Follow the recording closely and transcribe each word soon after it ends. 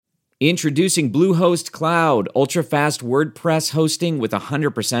Introducing Bluehost Cloud, ultra-fast WordPress hosting with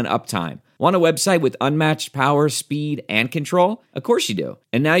 100% uptime. Want a website with unmatched power, speed, and control? Of course you do.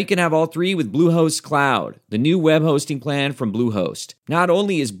 And now you can have all three with Bluehost Cloud, the new web hosting plan from Bluehost. Not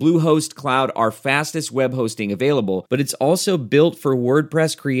only is Bluehost Cloud our fastest web hosting available, but it's also built for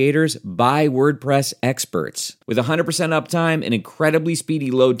WordPress creators by WordPress experts. With 100% uptime and incredibly speedy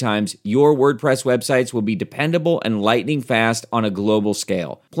load times, your WordPress websites will be dependable and lightning fast on a global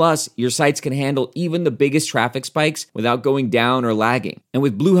scale. Plus, your sites can handle even the biggest traffic spikes without going down or lagging. And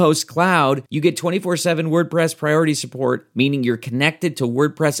with Bluehost Cloud, you get 24/7 WordPress priority support, meaning you're connected to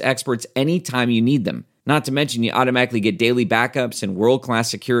WordPress experts anytime you need them. Not to mention, you automatically get daily backups and world-class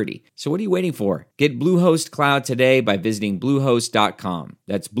security. So what are you waiting for? Get Bluehost Cloud today by visiting Bluehost.com.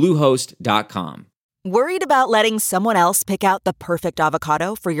 That's Bluehost.com. Worried about letting someone else pick out the perfect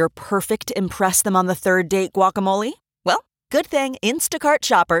avocado for your perfect impress-them-on-the-third-date guacamole? Well, good thing Instacart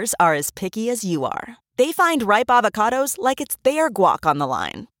shoppers are as picky as you are. They find ripe avocados like it's their guac on the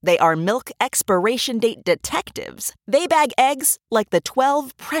line. They are milk expiration date detectives. They bag eggs like the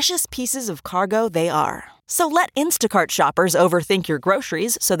 12 precious pieces of cargo they are. So let Instacart shoppers overthink your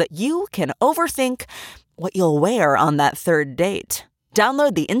groceries so that you can overthink what you'll wear on that third date.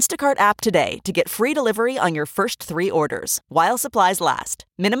 Download the Instacart app today to get free delivery on your first 3 orders, while supplies last.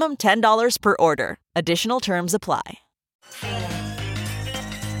 Minimum $10 per order. Additional terms apply.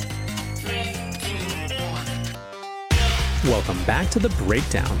 Welcome back to The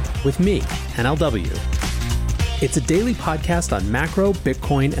Breakdown with me, NLW. It's a daily podcast on macro,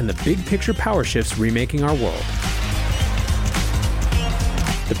 Bitcoin, and the big picture power shifts remaking our world.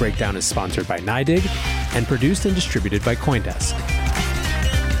 The Breakdown is sponsored by NYDIG and produced and distributed by CoinDesk.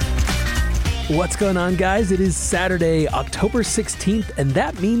 What's going on, guys? It is Saturday, October 16th, and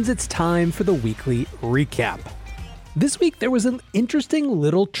that means it's time for the weekly recap. This week, there was an interesting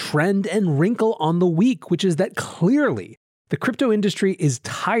little trend and wrinkle on the week, which is that clearly the crypto industry is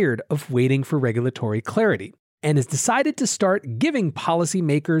tired of waiting for regulatory clarity and has decided to start giving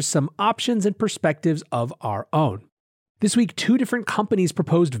policymakers some options and perspectives of our own. This week, 2 different companies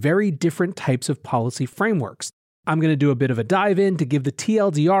proposed very different types of policy frameworks. I'm going to do a bit of a dive in to give the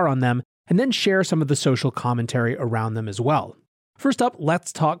TLDR on them and then share some of the social commentary around them as well. First up,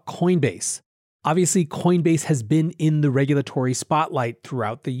 let's talk Coinbase. Obviously, Coinbase has been in the regulatory spotlight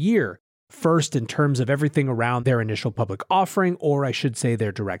throughout the year. First, in terms of everything around their initial public offering, or I should say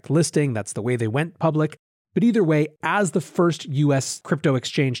their direct listing. That's the way they went public. But either way, as the first US crypto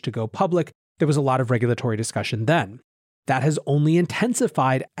exchange to go public, there was a lot of regulatory discussion then. That has only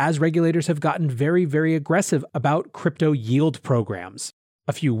intensified as regulators have gotten very, very aggressive about crypto yield programs.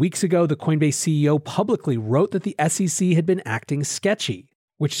 A few weeks ago, the Coinbase CEO publicly wrote that the SEC had been acting sketchy,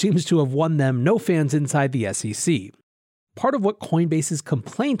 which seems to have won them no fans inside the SEC. Part of what Coinbase's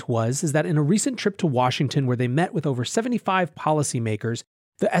complaint was is that in a recent trip to Washington where they met with over 75 policymakers,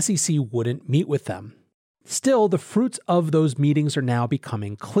 the SEC wouldn't meet with them. Still, the fruits of those meetings are now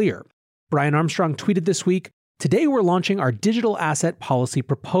becoming clear. Brian Armstrong tweeted this week, "Today we're launching our Digital Asset Policy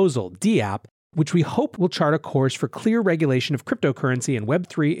Proposal, DApp, which we hope will chart a course for clear regulation of cryptocurrency and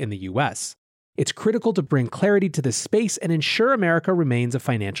Web3 in the US. It's critical to bring clarity to this space and ensure America remains a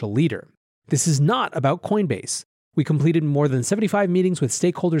financial leader. This is not about Coinbase. We completed more than 75 meetings with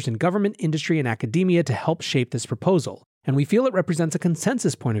stakeholders in government, industry, and academia to help shape this proposal, and we feel it represents a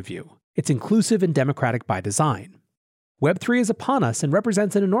consensus point of view. It's inclusive and democratic by design. Web3 is upon us and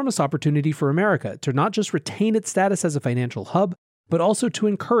represents an enormous opportunity for America to not just retain its status as a financial hub, but also to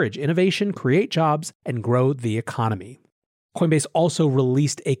encourage innovation, create jobs, and grow the economy." Coinbase also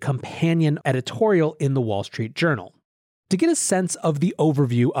released a companion editorial in the Wall Street Journal. To get a sense of the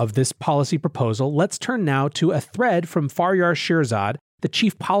overview of this policy proposal, let's turn now to a thread from Faryar Shirzad, the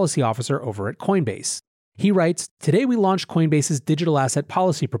Chief Policy Officer over at Coinbase. He writes, "Today we launched Coinbase's Digital Asset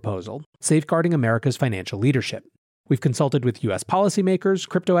Policy Proposal, Safeguarding America's Financial Leadership. We've consulted with US policymakers,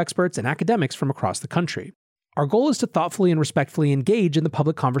 crypto experts, and academics from across the country. Our goal is to thoughtfully and respectfully engage in the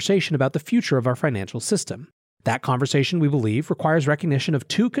public conversation about the future of our financial system. That conversation, we believe, requires recognition of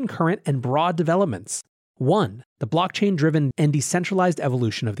 2 concurrent and broad developments. 1, the blockchain-driven and decentralized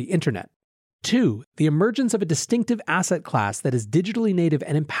evolution of the internet. 2, the emergence of a distinctive asset class that is digitally native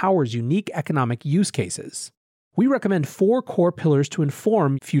and empowers unique economic use cases. We recommend 4 core pillars to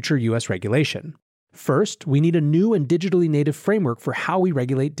inform future US regulation. First, we need a new and digitally native framework for how we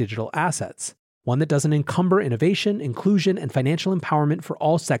regulate digital assets, one that doesn't encumber innovation, inclusion, and financial empowerment for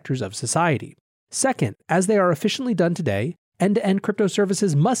all sectors of society. Second, as they are efficiently done today, end-to-end crypto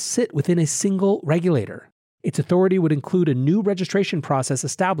services must sit within a single regulator. Its authority would include a new registration process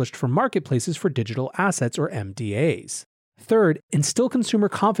established for marketplaces for digital assets, or MDAs. Third, instill consumer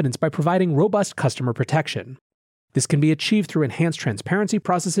confidence by providing robust customer protection. This can be achieved through enhanced transparency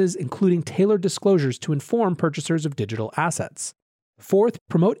processes, including tailored disclosures to inform purchasers of digital assets. Fourth,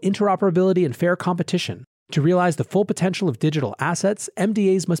 promote interoperability and fair competition. To realize the full potential of digital assets,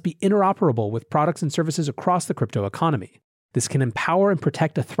 MDAs must be interoperable with products and services across the crypto economy. This can empower and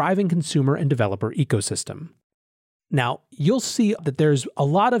protect a thriving consumer and developer ecosystem. Now, you'll see that there's a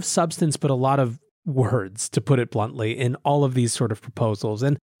lot of substance, but a lot of words, to put it bluntly, in all of these sort of proposals,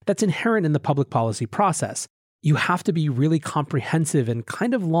 and that's inherent in the public policy process. You have to be really comprehensive and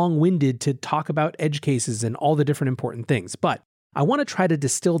kind of long-winded to talk about edge cases and all the different important things. But I want to try to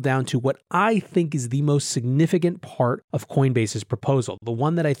distill down to what I think is the most significant part of Coinbase's proposal, the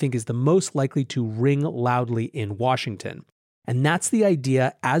one that I think is the most likely to ring loudly in Washington. And that's the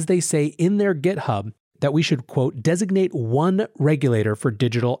idea, as they say in their GitHub, that we should, quote, designate one regulator for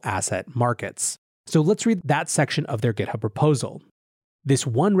digital asset markets. So let's read that section of their GitHub proposal. This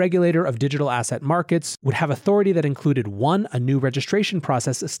one regulator of digital asset markets would have authority that included 1, a new registration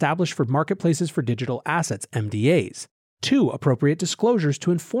process established for marketplaces for digital assets, MDAs. 2, appropriate disclosures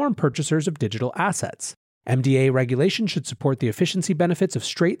to inform purchasers of digital assets. MDA regulation should support the efficiency benefits of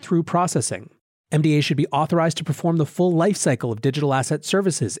straight-through processing. MDA should be authorized to perform the full lifecycle of digital asset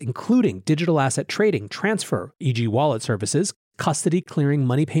services, including digital asset trading, transfer, e.g. wallet services, custody, clearing,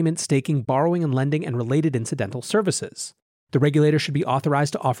 money payment, staking, borrowing and lending, and related incidental services. The regulator should be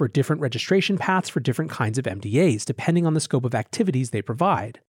authorized to offer different registration paths for different kinds of MDAs, depending on the scope of activities they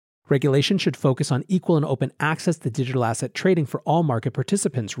provide. Regulation should focus on equal and open access to digital asset trading for all market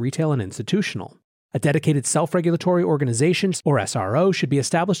participants, retail and institutional. A dedicated self-regulatory organization, or SRO, should be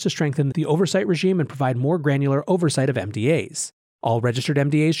established to strengthen the oversight regime and provide more granular oversight of MDAs. All registered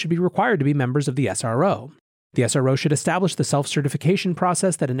MDAs should be required to be members of the SRO. The SRO should establish the self-certification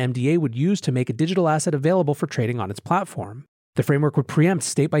process that an MDA would use to make a digital asset available for trading on its platform. The framework would preempt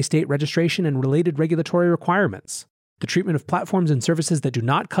state-by-state registration and related regulatory requirements. The treatment of platforms and services that do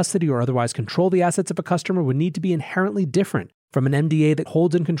not custody or otherwise control the assets of a customer would need to be inherently different from an MDA that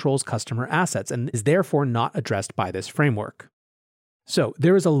holds and controls customer assets and is therefore not addressed by this framework. So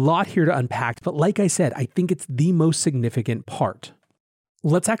there is a lot here to unpack, but like I said, I think it's the most significant part.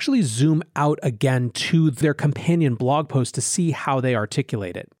 Let's actually zoom out again to their companion blog post to see how they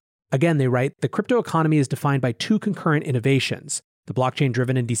articulate it. Again, they write, the crypto economy is defined by 2 concurrent innovations, the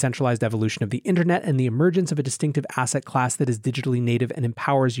blockchain-driven and decentralized evolution of the internet and the emergence of a distinctive asset class that is digitally native and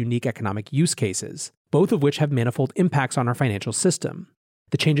empowers unique economic use cases, both of which have manifold impacts on our financial system.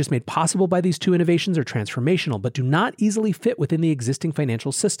 The changes made possible by these 2 innovations are transformational, but do not easily fit within the existing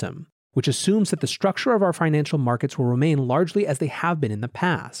financial system, which assumes that the structure of our financial markets will remain largely as they have been in the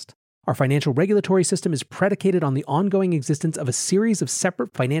past. Our financial regulatory system is predicated on the ongoing existence of a series of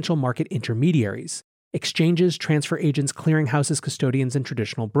separate financial market intermediaries, exchanges, transfer agents, clearinghouses, custodians, and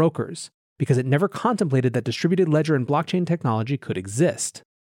traditional brokers, because it never contemplated that distributed ledger and blockchain technology could exist.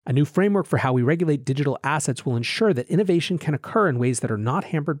 A new framework for how we regulate digital assets will ensure that innovation can occur in ways that are not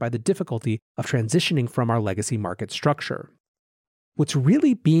hampered by the difficulty of transitioning from our legacy market structure. What's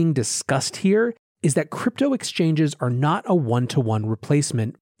really being discussed here is that crypto exchanges are not a one-to-one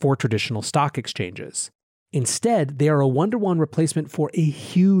replacement for traditional stock exchanges. Instead, they are a one-to-one replacement for a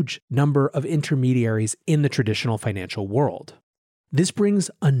huge number of intermediaries in the traditional financial world. This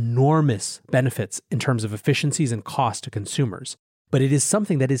brings enormous benefits in terms of efficiencies and cost to consumers, but it is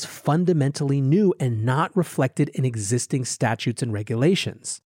something that is fundamentally new and not reflected in existing statutes and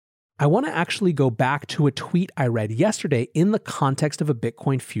regulations. I want to actually go back to a tweet I read yesterday in the context of a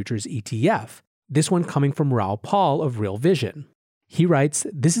Bitcoin futures ETF, this one coming from Raoul Pal of Real Vision. He writes,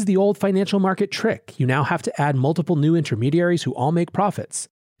 this is the old financial market trick. You now have to add multiple new intermediaries who all make profits.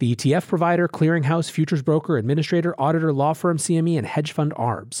 The ETF provider, clearinghouse, futures broker, administrator, auditor, law firm, CME, and hedge fund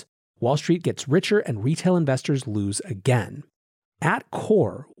ARBs. Wall Street gets richer and retail investors lose again. At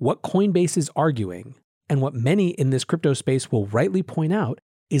core, what Coinbase is arguing, and what many in this crypto space will rightly point out,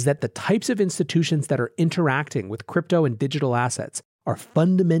 is that the types of institutions that are interacting with crypto and digital assets are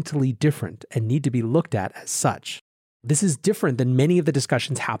fundamentally different and need to be looked at as such. This is different than many of the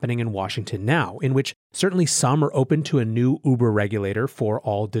discussions happening in Washington now, in which certainly some are open to a new Uber regulator for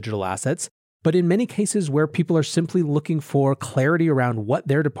all digital assets, but in many cases where people are simply looking for clarity around what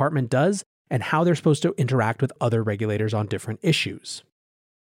their department does and how they're supposed to interact with other regulators on different issues.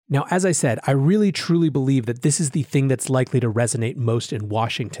 Now, as I said, I really truly believe that this is the thing that's likely to resonate most in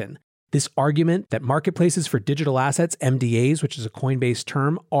Washington. This argument that marketplaces for digital assets, MDAs, which is a Coinbase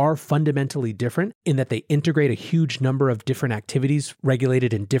term, are fundamentally different in that they integrate a huge number of different activities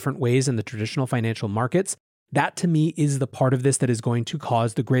regulated in different ways in the traditional financial markets. That to me is the part of this that is going to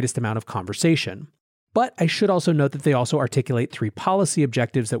cause the greatest amount of conversation. But I should also note that they also articulate 3 policy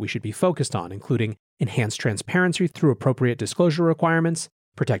objectives that we should be focused on, including enhance transparency through appropriate disclosure requirements,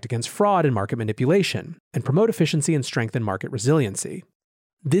 protect against fraud and market manipulation, and promote efficiency and strengthen market resiliency.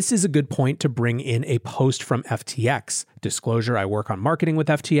 This is a good point to bring in a post from FTX. Disclosure, I work on marketing with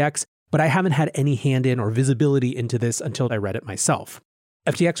FTX, but I haven't had any hand in or visibility into this until I read it myself.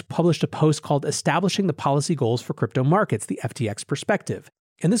 FTX published a post called Establishing the Policy Goals for Crypto Markets, the FTX Perspective.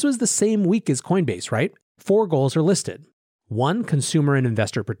 And this was the same week as Coinbase, right? 4 goals are listed. 1, consumer and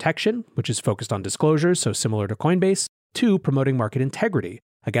investor protection, which is focused on disclosures, so similar to Coinbase. 2, promoting market integrity.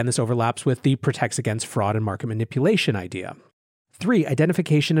 Again, this overlaps with the protects against fraud and market manipulation idea. 3,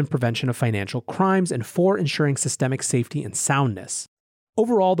 identification and prevention of financial crimes. And 4, ensuring systemic safety and soundness.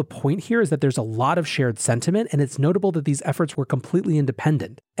 Overall, the point here is that there's a lot of shared sentiment, and it's notable that these efforts were completely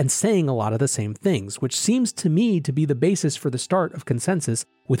independent and saying a lot of the same things, which seems to me to be the basis for the start of consensus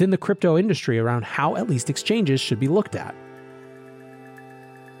within the crypto industry around how at least exchanges should be looked at.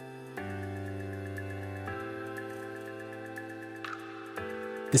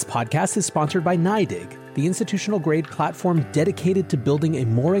 This podcast is sponsored by NYDIG, the institutional-grade platform dedicated to building a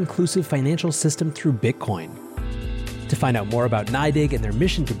more inclusive financial system through Bitcoin. To find out more about NYDIG and their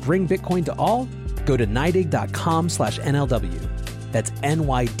mission to bring Bitcoin to all, go to NYDIG.com/NLW. That's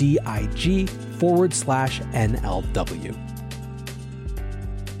NYDIG/NLW.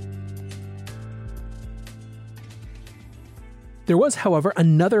 There was, however,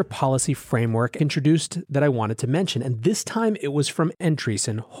 another policy framework introduced that I wanted to mention, and this time it was from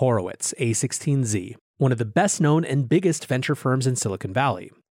Andreessen Horowitz, A16Z, one of the best-known and biggest venture firms in Silicon Valley.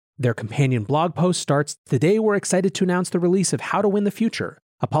 Their companion blog post starts, "Today we're excited to announce the release of How to Win the Future,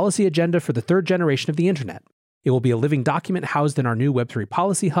 a policy agenda for the 3rd generation of the internet. It will be a living document housed in our new Web3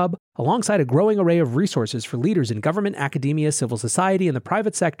 policy hub, alongside a growing array of resources for leaders in government, academia, civil society, and the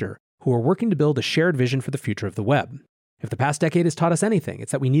private sector who are working to build a shared vision for the future of the web. If the past decade has taught us anything,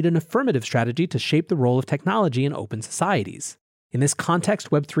 it's that we need an affirmative strategy to shape the role of technology in open societies. In this context,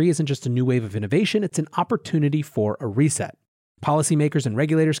 Web3 isn't just a new wave of innovation, it's an opportunity for a reset. Policymakers and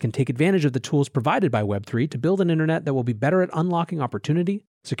regulators can take advantage of the tools provided by Web3 to build an internet that will be better at unlocking opportunity,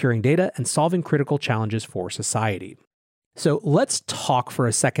 securing data, and solving critical challenges for society." So let's talk for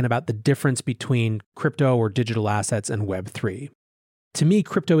a second about the difference between crypto or digital assets and Web3. To me,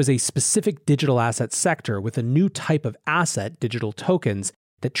 crypto is a specific digital asset sector with a new type of asset, digital tokens,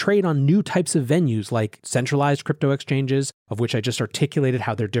 that trade on new types of venues like centralized crypto exchanges, of which I just articulated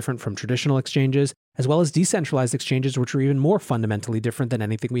how they're different from traditional exchanges, as well as decentralized exchanges, which are even more fundamentally different than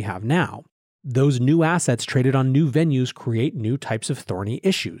anything we have now. Those new assets traded on new venues create new types of thorny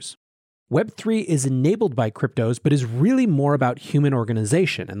issues. Web3 is enabled by cryptos, but is really more about human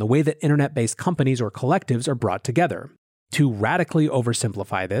organization and the way that internet-based companies or collectives are brought together. To radically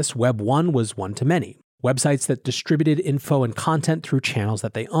oversimplify this, Web 1 was one-to-many. Websites that distributed info and content through channels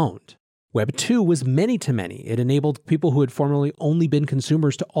that they owned. Web 2 was many-to-many. It enabled people who had formerly only been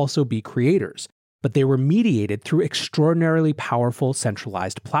consumers to also be creators, but they were mediated through extraordinarily powerful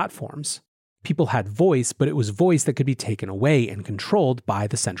centralized platforms. People had voice, but it was voice that could be taken away and controlled by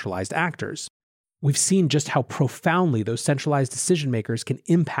the centralized actors. We've seen just how profoundly those centralized decision makers can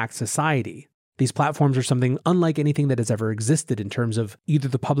impact society. These platforms are something unlike anything that has ever existed in terms of either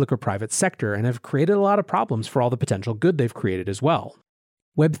the public or private sector, and have created a lot of problems for all the potential good they've created as well.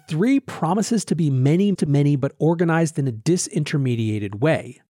 Web 3 promises to be many-to-many but organized in a disintermediated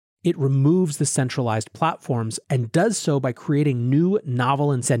way. It removes the centralized platforms and does so by creating new,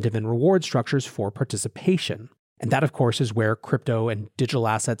 novel incentive and reward structures for participation. And that, of course, is where crypto and digital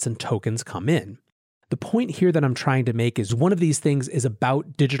assets and tokens come in. The point here that I'm trying to make is one of these things is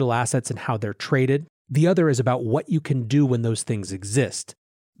about digital assets and how they're traded. The other is about what you can do when those things exist.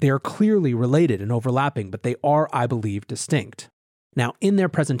 They are clearly related and overlapping, but they are, I believe, distinct. Now, in their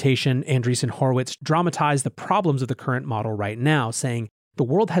presentation, Andreessen Horowitz dramatized the problems of the current model right now, saying, "The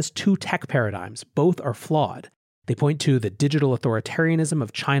world has 2 tech paradigms. Both are flawed." They point to the digital authoritarianism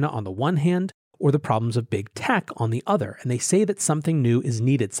of China on the one hand, or the problems of big tech on the other, and they say that something new is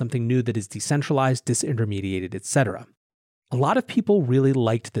needed, something new that is decentralized, disintermediated, etc. A lot of people really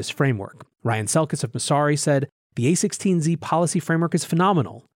liked this framework. Ryan Selkis of Messari said, "The A16Z policy framework is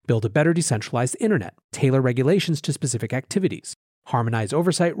phenomenal. Build a better decentralized internet, tailor regulations to specific activities, harmonize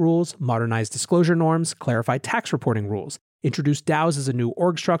oversight rules, modernize disclosure norms, clarify tax reporting rules, introduce DAOs as a new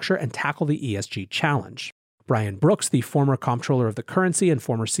org structure, and tackle the ESG challenge." Brian Brooks, the former comptroller of the currency and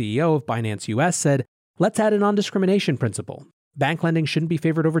former CEO of Binance US, said, "Let's add a non-discrimination principle. Bank lending shouldn't be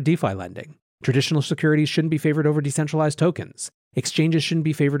favored over DeFi lending. Traditional securities shouldn't be favored over decentralized tokens. Exchanges shouldn't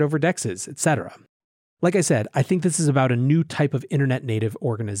be favored over DEXs, etc." Like I said, I think this is about a new type of internet native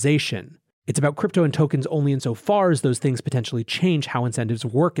organization. It's about crypto and tokens only insofar as those things potentially change how incentives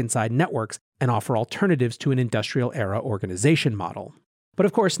work inside networks and offer alternatives to an industrial era organization model. But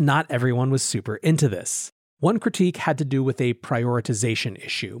of course, not everyone was super into this. One critique had to do with a prioritization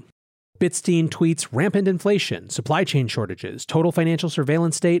issue. Bitstein tweets rampant inflation, supply chain shortages, total financial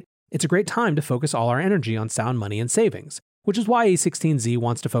surveillance state. It's a great time to focus all our energy on sound money and savings, which is why A16Z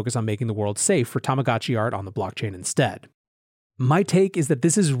wants to focus on making the world safe for Tamagotchi art on the blockchain instead. My take is that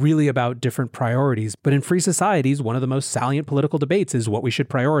this is really about different priorities, but in free societies, one of the most salient political debates is what we should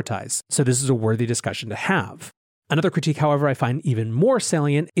prioritize, so this is a worthy discussion to have. Another critique, however, I find even more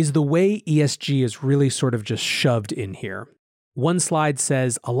salient is the way ESG is really sort of just shoved in here. One slide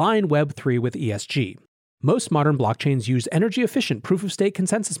says, align Web3 with ESG. Most modern blockchains use energy-efficient proof-of-stake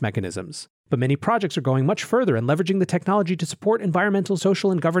consensus mechanisms, but many projects are going much further and leveraging the technology to support environmental,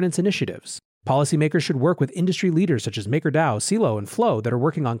 social, and governance initiatives. Policymakers should work with industry leaders such as MakerDAO, Celo, and Flow that are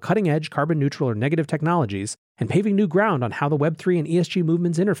working on cutting-edge, carbon-neutral, or negative technologies and paving new ground on how the Web3 and ESG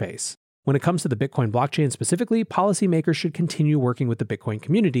movements interface. When it comes to the Bitcoin blockchain specifically, policymakers should continue working with the Bitcoin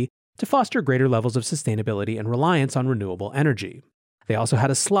community to foster greater levels of sustainability and reliance on renewable energy. They also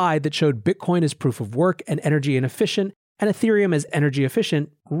had a slide that showed Bitcoin as proof of work and energy inefficient, and Ethereum as energy efficient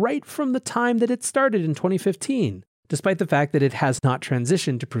right from the time that it started in 2015, despite the fact that it has not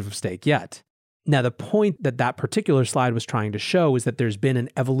transitioned to proof of stake yet. Now, the point that that particular slide was trying to show is that there's been an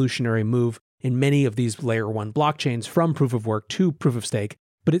evolutionary move in many of these layer 1 blockchains from proof of work to proof of stake,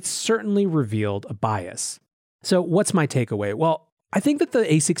 but it certainly revealed a bias. So what's my takeaway? Well, I think that the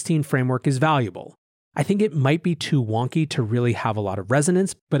A16 framework is valuable. I think it might be too wonky to really have a lot of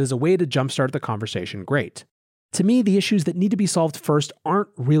resonance, but as a way to jumpstart the conversation, great. To me, the issues that need to be solved first aren't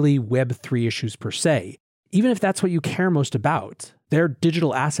really Web3 issues per se, even if that's what you care most about. They're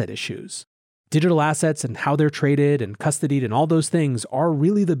digital asset issues. Digital assets and how they're traded and custodied and all those things are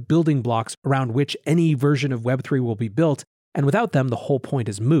really the building blocks around which any version of Web3 will be built, and without them, the whole point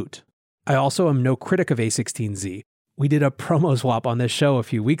is moot. I also am no critic of A16Z. We did a promo swap on this show a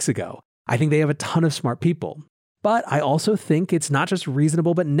few weeks ago. I think they have a ton of smart people. But I also think it's not just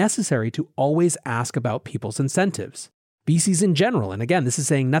reasonable but necessary to always ask about people's incentives. VCs in general, and again, this is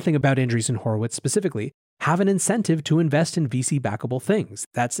saying nothing about Andreessen Horowitz specifically, have an incentive to invest in VC-backable things.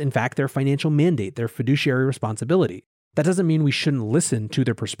 That's in fact their financial mandate, their fiduciary responsibility. That doesn't mean we shouldn't listen to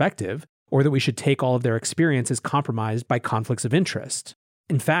their perspective, or that we should take all of their experience as compromised by conflicts of interest.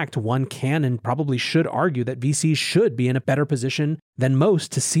 In fact, one can and probably should argue that VCs should be in a better position than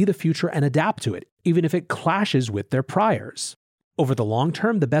most to see the future and adapt to it, even if it clashes with their priors. Over the long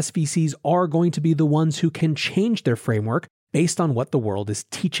term, the best VCs are going to be the ones who can change their framework based on what the world is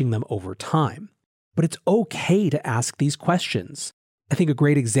teaching them over time. But it's okay to ask these questions. I think a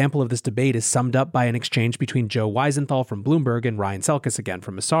great example of this debate is summed up by an exchange between Joe Weisenthal from Bloomberg and Ryan Selkis again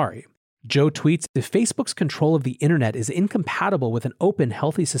from Messari. Joe tweets, if Facebook's control of the internet is incompatible with an open,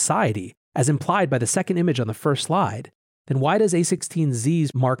 healthy society, as implied by the second image on the first slide, then why does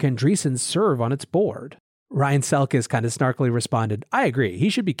A16Z's Marc Andreessen serve on its board? Ryan Selkis kind of snarkily responded, I agree, he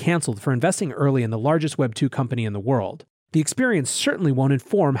should be canceled for investing early in the largest Web2 company in the world. The experience certainly won't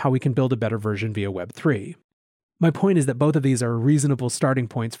inform how we can build a better version via Web3. My point is that both of these are reasonable starting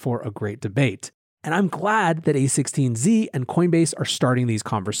points for a great debate. And I'm glad that A16Z and Coinbase are starting these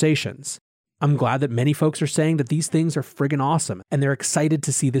conversations. I'm glad that many folks are saying that these things are friggin' awesome and they're excited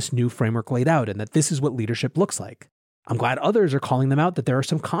to see this new framework laid out and that this is what leadership looks like. I'm glad others are calling them out that there are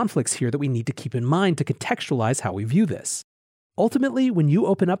some conflicts here that we need to keep in mind to contextualize how we view this. Ultimately, when you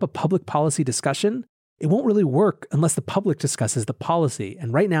open up a public policy discussion, it won't really work unless the public discusses the policy,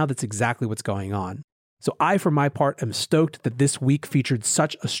 and right now that's exactly what's going on. So I, for my part, am stoked that this week featured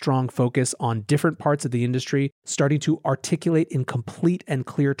such a strong focus on different parts of the industry starting to articulate in complete and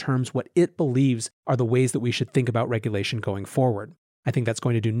clear terms what it believes are the ways that we should think about regulation going forward. I think that's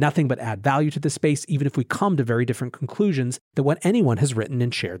going to do nothing but add value to the space, even if we come to very different conclusions than what anyone has written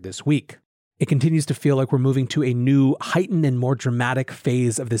and shared this week. It continues to feel like we're moving to a new, heightened and more dramatic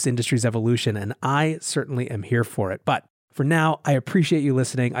phase of this industry's evolution, and I certainly am here for it. But for now, I appreciate you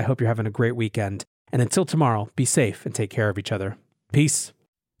listening. I hope you're having a great weekend. And until tomorrow, be safe and take care of each other. Peace.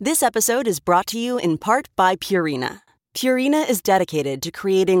 This episode is brought to you in part by Purina. Purina is dedicated to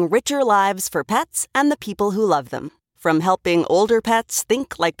creating richer lives for pets and the people who love them. From helping older pets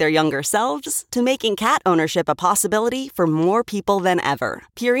think like their younger selves to making cat ownership a possibility for more people than ever,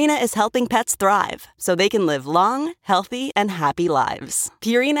 Purina is helping pets thrive so they can live long, healthy, and happy lives.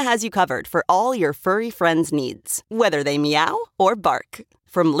 Purina has you covered for all your furry friends' needs, whether they meow or bark.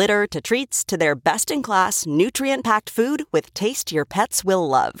 From litter to treats to their best-in-class, nutrient-packed food with taste your pets will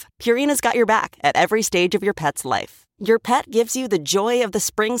love, Purina's got your back at every stage of your pet's life. Your pet gives you the joy of the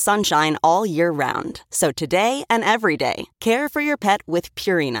spring sunshine all year round. So today and every day, care for your pet with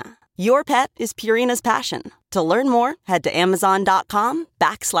Purina. Your pet is Purina's passion. To learn more, head to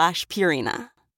amazon.com/Purina.